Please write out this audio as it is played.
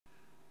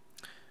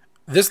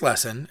This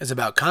lesson is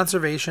about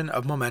conservation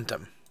of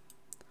momentum.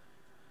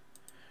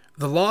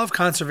 The law of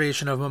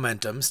conservation of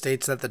momentum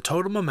states that the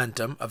total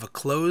momentum of a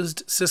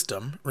closed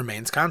system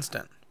remains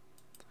constant.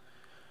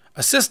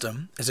 A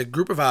system is a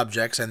group of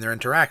objects and their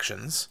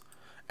interactions,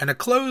 and a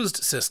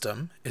closed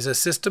system is a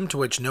system to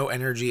which no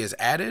energy is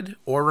added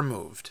or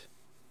removed.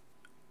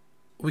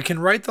 We can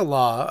write the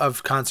law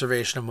of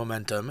conservation of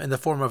momentum in the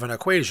form of an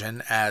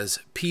equation as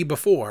P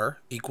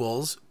before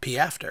equals P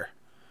after.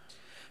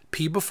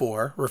 P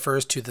before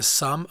refers to the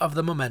sum of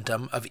the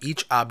momentum of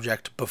each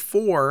object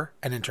before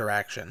an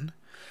interaction,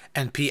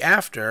 and P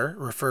after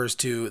refers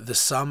to the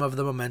sum of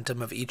the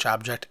momentum of each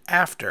object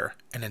after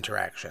an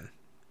interaction.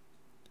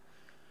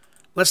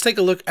 Let's take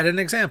a look at an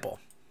example.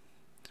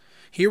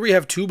 Here we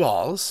have two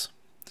balls,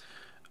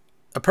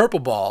 a purple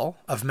ball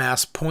of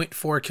mass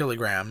 0.4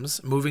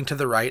 kilograms moving to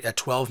the right at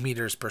 12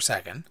 meters per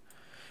second,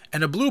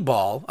 and a blue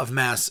ball of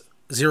mass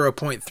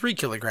 0.3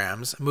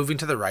 kilograms moving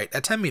to the right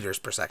at 10 meters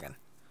per second.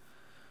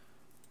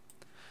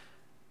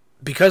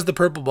 Because the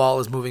purple ball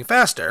is moving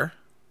faster,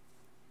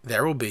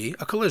 there will be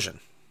a collision.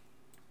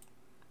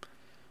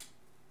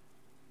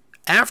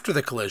 After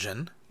the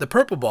collision, the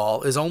purple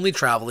ball is only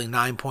traveling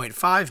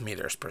 9.5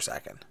 meters per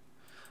second.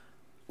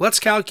 Let's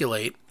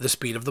calculate the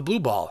speed of the blue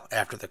ball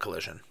after the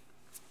collision.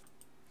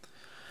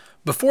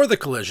 Before the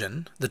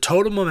collision, the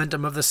total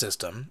momentum of the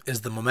system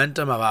is the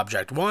momentum of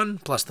object 1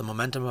 plus the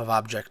momentum of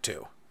object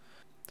 2.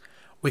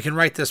 We can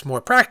write this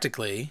more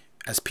practically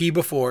as P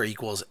before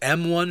equals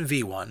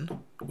m1v1,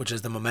 which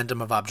is the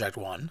momentum of object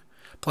 1,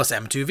 plus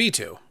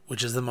m2v2,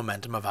 which is the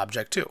momentum of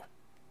object 2.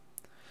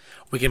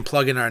 We can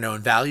plug in our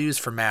known values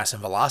for mass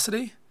and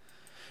velocity,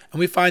 and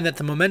we find that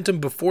the momentum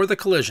before the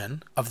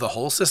collision of the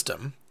whole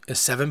system is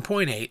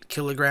 7.8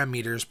 kilogram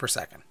meters per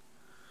second.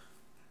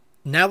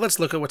 Now let's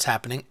look at what's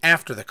happening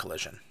after the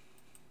collision.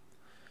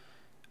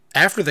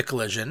 After the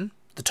collision,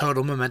 the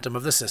total momentum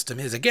of the system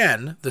is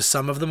again the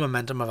sum of the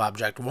momentum of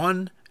object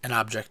 1 and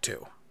object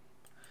 2.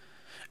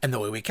 And the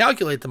way we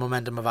calculate the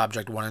momentum of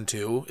object 1 and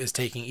 2 is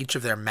taking each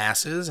of their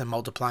masses and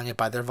multiplying it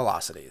by their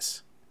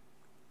velocities.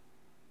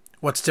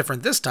 What's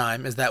different this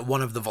time is that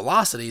one of the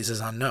velocities is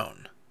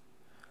unknown.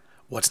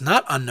 What's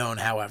not unknown,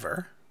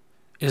 however,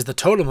 is the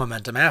total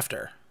momentum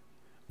after.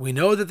 We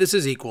know that this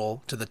is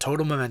equal to the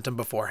total momentum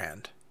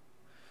beforehand.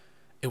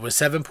 It was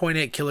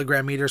 7.8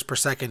 kilogram meters per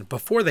second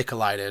before they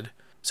collided,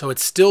 so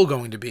it's still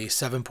going to be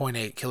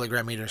 7.8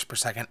 kilogram meters per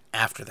second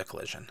after the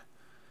collision.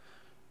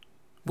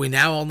 We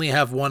now only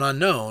have one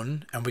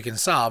unknown, and we can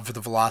solve for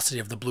the velocity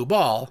of the blue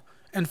ball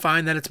and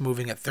find that it's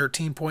moving at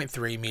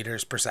 13.3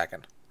 meters per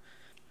second.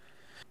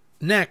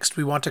 Next,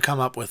 we want to come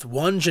up with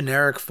one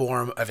generic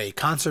form of a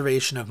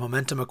conservation of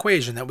momentum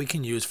equation that we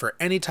can use for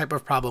any type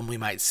of problem we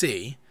might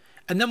see,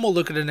 and then we'll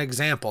look at an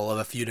example of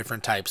a few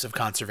different types of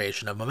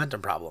conservation of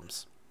momentum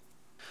problems.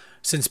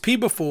 Since P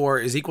before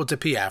is equal to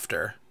P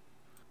after,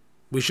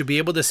 we should be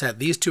able to set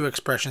these two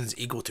expressions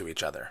equal to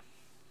each other.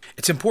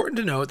 It's important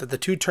to note that the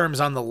two terms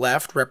on the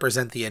left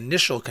represent the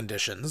initial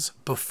conditions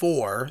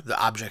before the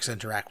objects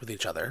interact with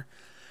each other,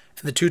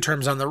 and the two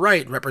terms on the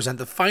right represent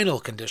the final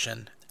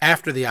condition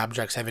after the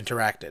objects have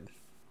interacted.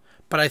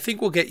 But I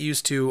think we'll get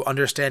used to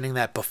understanding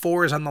that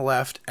before is on the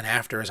left and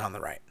after is on the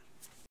right.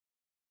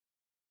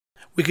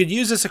 We could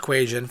use this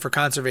equation for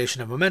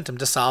conservation of momentum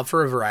to solve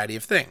for a variety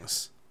of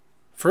things.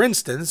 For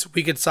instance,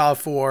 we could solve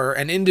for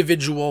an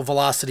individual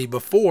velocity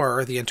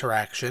before the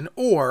interaction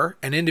or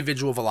an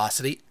individual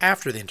velocity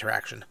after the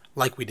interaction,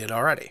 like we did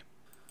already.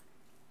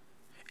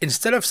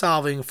 Instead of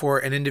solving for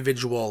an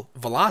individual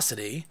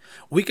velocity,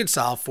 we could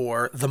solve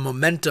for the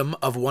momentum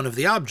of one of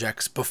the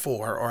objects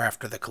before or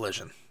after the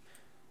collision.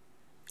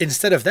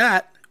 Instead of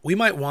that, we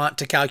might want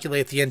to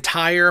calculate the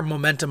entire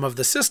momentum of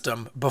the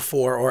system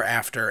before or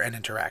after an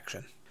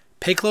interaction.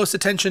 Pay close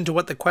attention to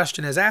what the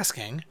question is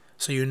asking,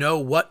 so you know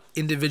what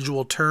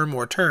individual term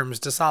or terms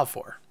to solve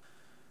for.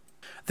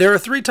 There are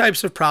three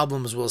types of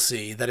problems we'll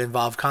see that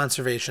involve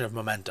conservation of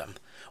momentum.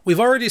 We've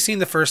already seen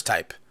the first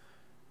type.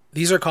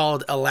 These are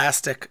called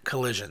elastic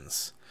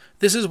collisions.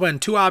 This is when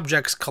two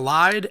objects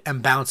collide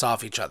and bounce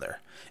off each other.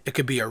 It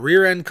could be a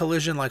rear-end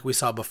collision like we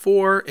saw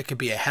before. It could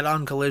be a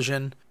head-on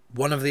collision.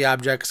 One of the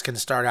objects can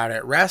start out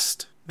at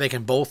rest. They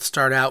can both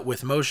start out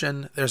with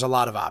motion. There's a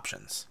lot of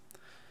options.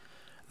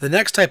 The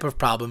next type of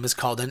problem is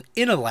called an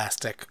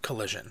inelastic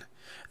collision.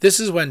 This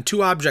is when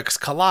two objects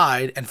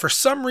collide and for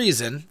some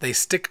reason they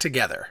stick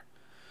together,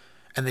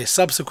 and they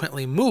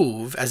subsequently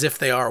move as if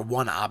they are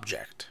one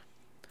object.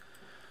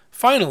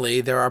 Finally,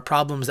 there are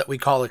problems that we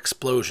call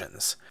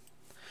explosions.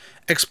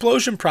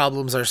 Explosion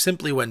problems are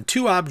simply when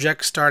two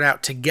objects start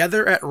out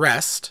together at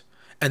rest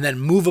and then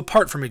move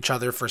apart from each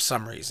other for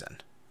some reason.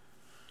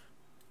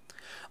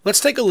 Let's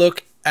take a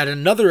look at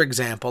another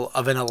example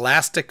of an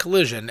elastic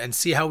collision and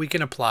see how we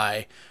can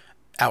apply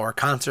our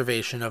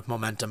conservation of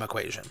momentum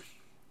equation.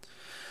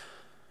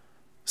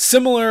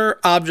 Similar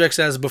objects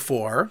as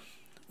before,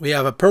 we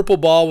have a purple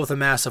ball with a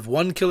mass of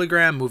 1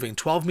 kilogram moving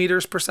 12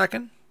 meters per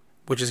second,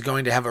 which is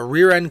going to have a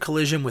rear-end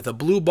collision with a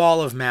blue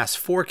ball of mass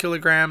 4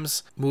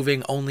 kilograms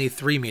moving only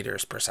 3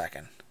 meters per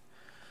second.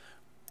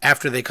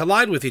 After they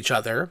collide with each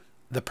other,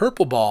 the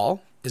purple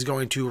ball is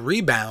going to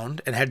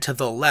rebound and head to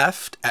the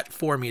left at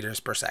 4 meters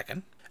per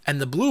second,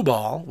 and the blue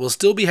ball will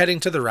still be heading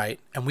to the right,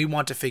 and we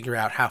want to figure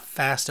out how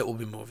fast it will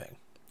be moving.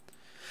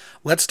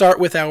 Let's start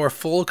with our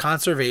full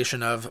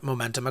conservation of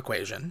momentum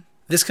equation.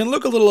 This can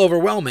look a little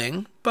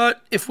overwhelming,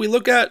 but if we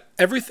look at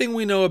everything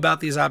we know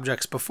about these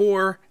objects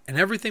before and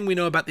everything we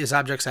know about these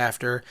objects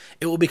after,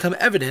 it will become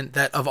evident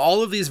that of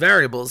all of these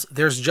variables,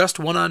 there's just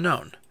one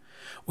unknown.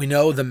 We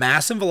know the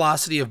mass and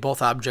velocity of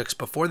both objects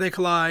before they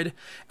collide,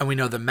 and we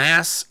know the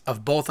mass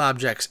of both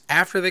objects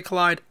after they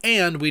collide,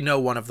 and we know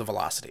one of the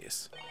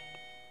velocities.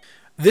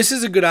 This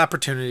is a good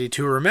opportunity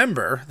to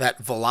remember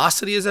that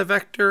velocity is a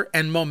vector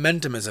and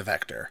momentum is a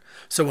vector.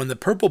 So when the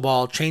purple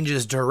ball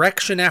changes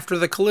direction after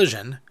the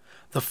collision,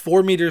 the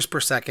 4 meters per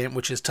second,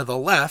 which is to the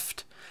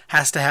left,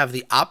 has to have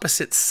the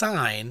opposite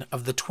sign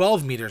of the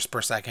 12 meters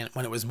per second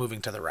when it was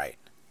moving to the right.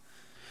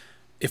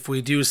 If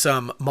we do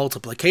some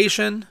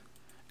multiplication,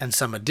 and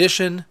some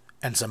addition,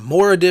 and some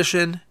more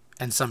addition,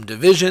 and some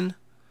division,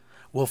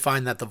 we'll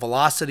find that the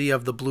velocity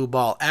of the blue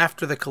ball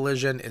after the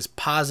collision is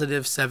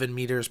positive 7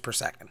 meters per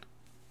second.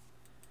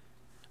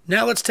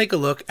 Now let's take a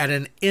look at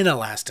an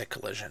inelastic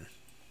collision.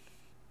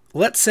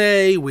 Let's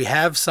say we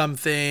have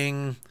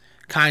something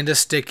kind of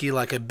sticky,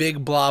 like a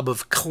big blob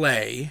of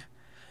clay,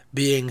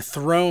 being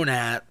thrown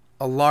at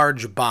a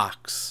large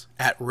box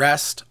at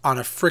rest on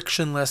a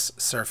frictionless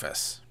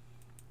surface.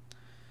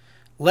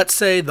 Let's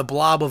say the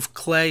blob of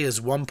clay is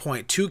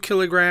 1.2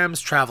 kilograms,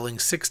 traveling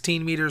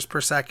 16 meters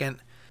per second,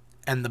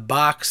 and the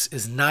box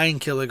is 9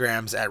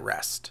 kilograms at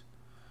rest.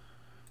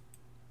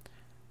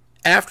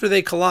 After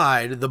they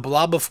collide, the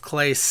blob of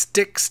clay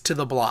sticks to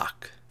the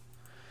block,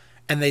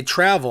 and they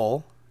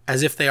travel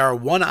as if they are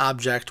one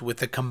object with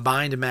the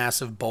combined mass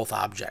of both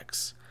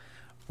objects.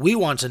 We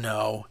want to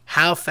know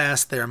how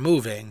fast they're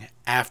moving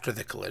after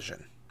the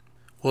collision.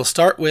 We'll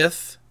start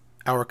with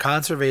our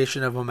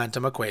conservation of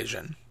momentum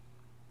equation,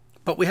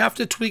 but we have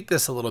to tweak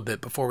this a little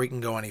bit before we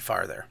can go any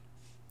farther.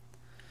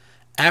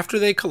 After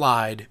they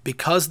collide,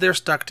 because they're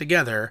stuck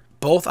together,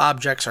 both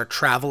objects are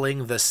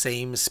traveling the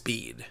same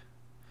speed.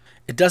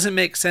 It doesn't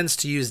make sense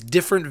to use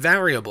different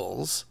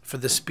variables for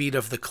the speed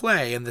of the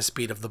clay and the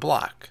speed of the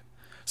block.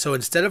 So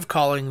instead of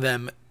calling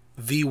them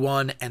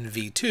V1 and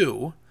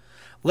V2,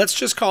 let's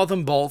just call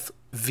them both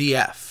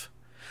VF.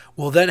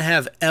 We'll then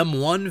have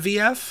M1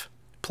 VF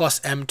plus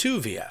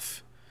M2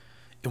 VF,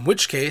 in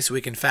which case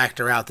we can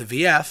factor out the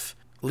VF,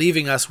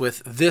 leaving us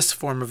with this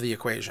form of the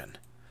equation.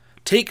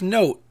 Take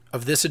note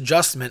of this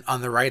adjustment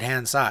on the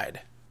right-hand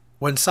side.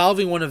 When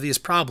solving one of these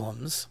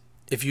problems,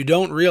 if you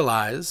don't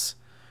realize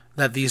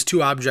that these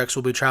two objects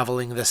will be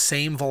traveling the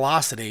same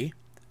velocity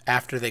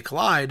after they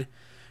collide,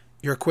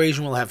 your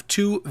equation will have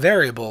two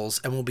variables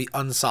and will be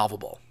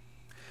unsolvable.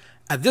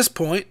 At this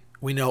point,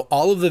 we know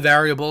all of the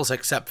variables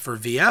except for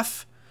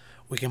VF.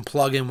 We can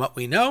plug in what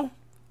we know.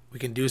 We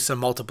can do some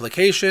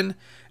multiplication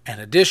and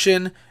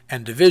addition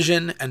and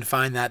division and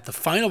find that the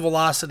final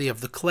velocity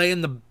of the clay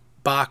and the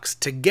box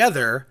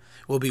together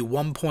will be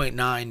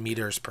 1.9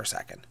 meters per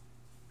second.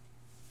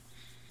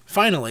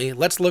 Finally,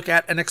 let's look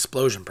at an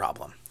explosion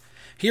problem.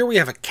 Here we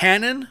have a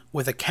cannon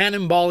with a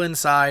cannonball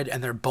inside,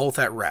 and they're both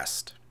at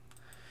rest.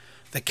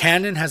 The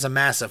cannon has a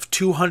mass of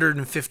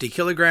 250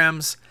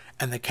 kilograms,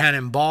 and the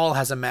cannonball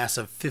has a mass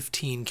of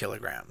 15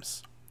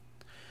 kilograms.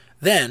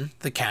 Then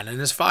the cannon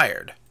is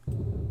fired.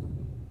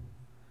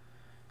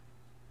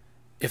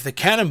 If the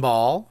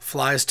cannonball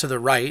flies to the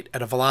right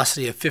at a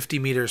velocity of 50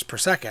 meters per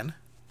second,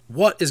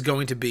 what is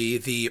going to be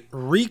the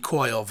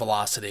recoil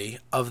velocity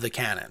of the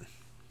cannon?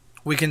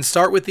 We can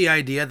start with the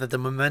idea that the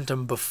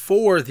momentum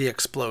before the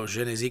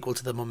explosion is equal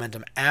to the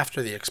momentum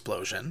after the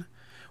explosion,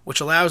 which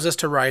allows us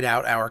to write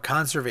out our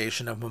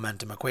conservation of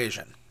momentum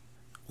equation.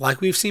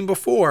 Like we've seen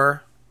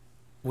before,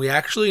 we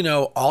actually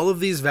know all of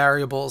these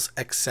variables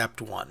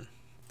except one.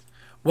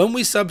 When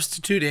we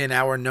substitute in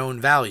our known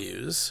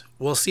values,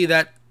 we'll see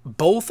that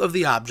both of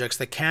the objects,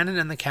 the cannon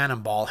and the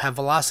cannonball, have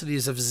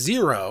velocities of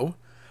 0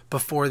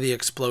 before the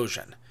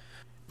explosion,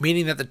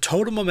 meaning that the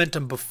total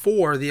momentum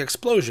before the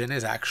explosion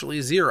is actually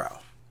 0.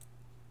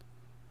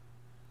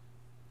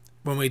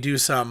 When we do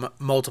some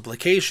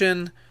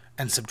multiplication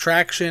and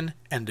subtraction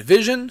and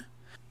division,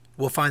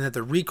 we'll find that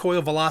the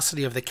recoil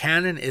velocity of the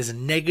cannon is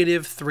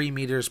negative 3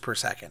 meters per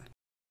second.